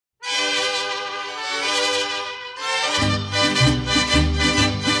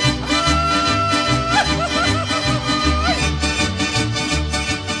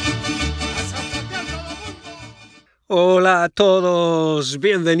Hola a todos,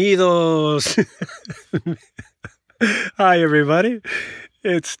 bienvenidos. Hi, everybody.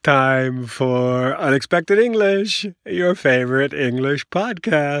 It's time for Unexpected English, your favorite English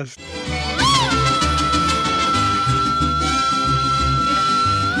podcast.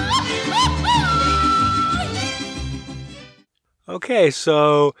 Okay,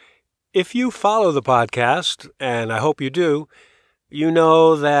 so if you follow the podcast, and I hope you do, you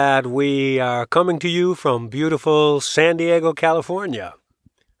know that we are coming to you from beautiful San Diego, California.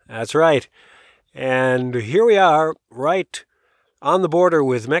 That's right. And here we are, right on the border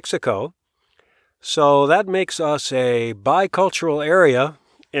with Mexico. So that makes us a bicultural area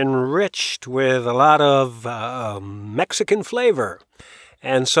enriched with a lot of Mexican flavor.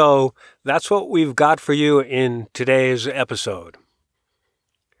 And so that's what we've got for you in today's episode.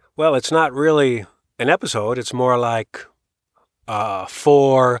 Well, it's not really an episode. It's more like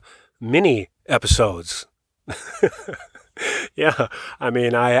 4 mini episodes. Yeah, I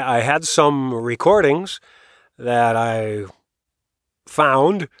mean, I had some recordings that I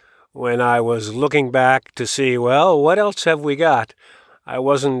found when I was looking back to see, well, what else have we got? I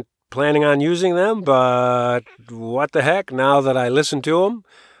wasn't planning on using them, but what the heck, now that I listen to them,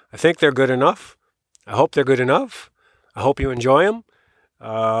 I think they're good enough. I hope they're good enough. I hope you enjoy them.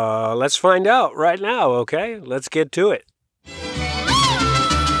 Let's find out right now, okay? Let's get to it.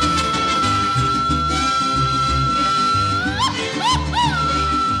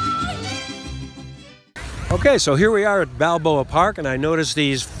 Okay, so here we are at Balboa Park, and I noticed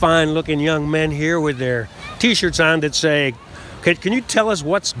these fine-looking young men here with their T-shirts on that say, can you tell us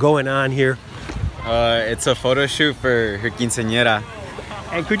what's going on here? It's a photo shoot for her quinceañera.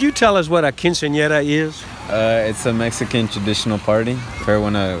 And could you tell us what a quinceañera is? It's a Mexican traditional party for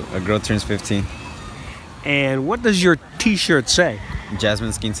when a girl turns 15. And what does your T-shirt say?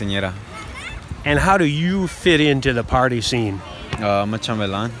 Jasmine's quinceañera. And how do you fit into the party scene? I'm a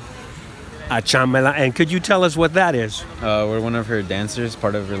chambelán. A chambelán. And could you tell us what that is? We're one of her dancers,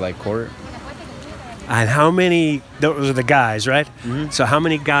 part of her court. And how many, those are the guys, right? Mm-hmm. So how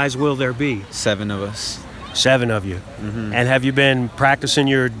many guys will there be? 7 of us. 7 of you. Mm-hmm. And have you been practicing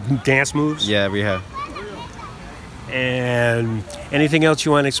your dance moves? Yeah, we have. And anything else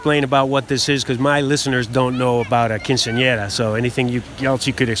you want to explain about what this is? Because my listeners don't know about a quinceañera. So anything else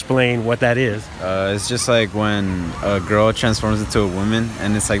you could explain what that is? It's just like when a girl transforms into a woman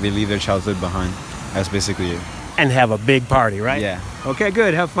and it's like they leave their childhood behind. That's basically it. And have a big party, right? Yeah. Okay,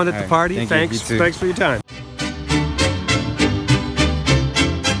 good. Have fun at the party. Thanks. You too. Thanks for your time.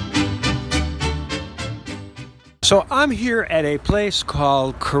 So I'm here at a place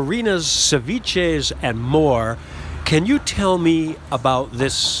called Karina's Ceviches and More. Can you tell me about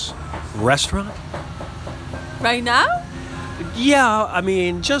this restaurant? Right now? Yeah, I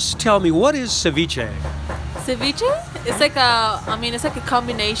mean, just tell me, what is ceviche? Ceviche? It's like a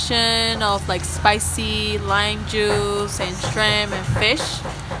combination of like spicy lime juice and shrimp and fish.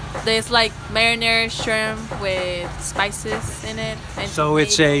 There's like marinated shrimp with spices in it. And so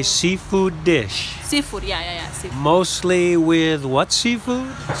it's a seafood dish. Seafood, yeah, seafood. Mostly with what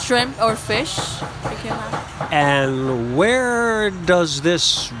seafood? Shrimp or fish. And where does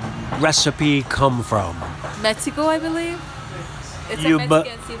this recipe come from? Mexico, I believe. It's you a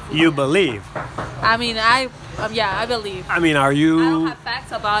Mexican seafood. You believe? I mean, I believe. I mean, are you? I don't have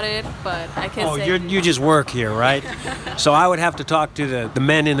facts about it, but I can say. Oh, you just work here, right? So I would have to talk to the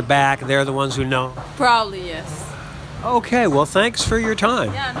men in the back. They're the ones who know. Probably, yes. Okay, well, thanks for your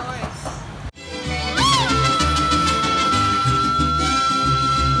time. Yeah, no worries.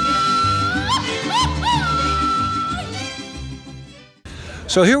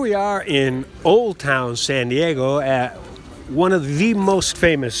 So here we are in Old Town San Diego at one of the most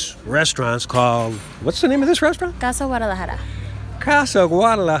famous restaurants called, what's the name of this restaurant? Casa Guadalajara. Casa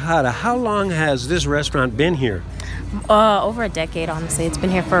Guadalajara. How long has this restaurant been here? Over a decade, honestly. It's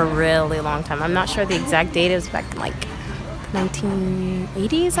been here for a really long time. I'm not sure the exact date. It was back in like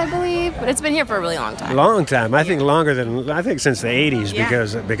 1980s, I believe. But it's been here for a really long time. Long time. I think since the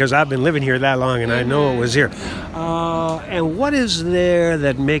 80s, because I've been living here that long and I know it was here. And what is there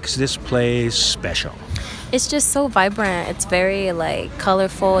that makes this place special? It's just so vibrant. It's very like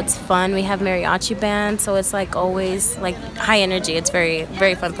colorful. It's fun. We have mariachi bands, so it's like always like high energy. It's very,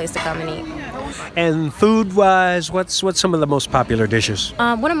 very fun place to come and eat. And food-wise, what's some of the most popular dishes?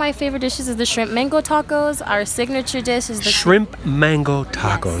 One of my favorite dishes is the shrimp mango tacos. Our signature dish is the shrimp mango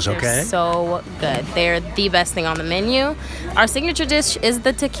tacos. Yes, okay, they're so good. They're the best thing on the menu. Our signature dish is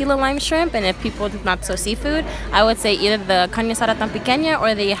the tequila lime shrimp, and if people not so seafood, I would say either the carne asada tan pequeña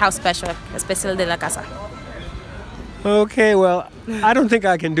or the house special, especial de la casa. Okay, well, I don't think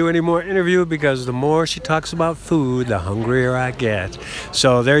I can do any more interview because the more she talks about food, the hungrier I get.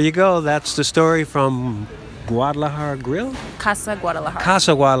 So there you go. That's the story from Guadalajara Grill? Casa Guadalajara.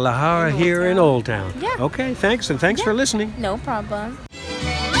 Casa Guadalajara here in Old Town. Yeah. Okay, thanks, and thanks for listening. No problem.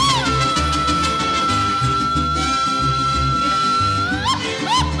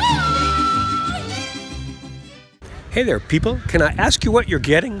 Hey there, people. Can I ask you what you're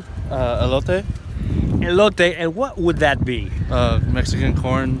getting? Elote, Elote, and what would that be? Mexican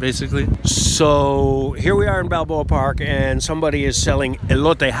corn, basically. So here we are in Balboa Park, and somebody is selling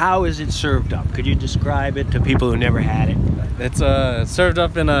elote. How is it served up? Could you describe it to people who never had it? It's served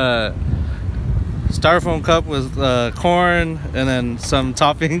up in a styrofoam cup with corn and then some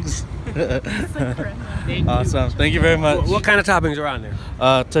toppings. Awesome. Thank you very much. What kind of toppings are on there?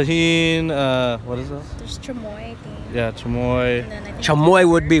 Tajin, what is this? There's chamoy, I think. Yeah, chamoy. And then I think Chamoy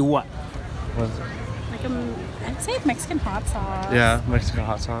would be what? What is it? like I'd say Mexican hot sauce. Yeah, Mexican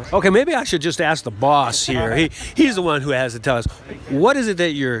hot sauce. Okay, maybe I should just ask the boss here. He's the one who has to tell us. What is it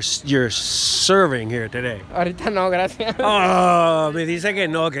that you're serving here today? Ahorita no, gracias. Oh, me dice que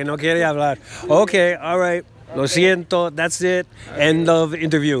no quiere hablar. Okay, all right. Lo siento, that's it. End of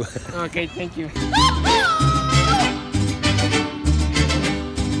interview. Okay, thank you.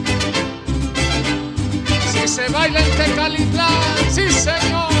 Si se baila en Tecalitlán, sí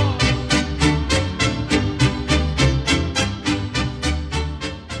señor.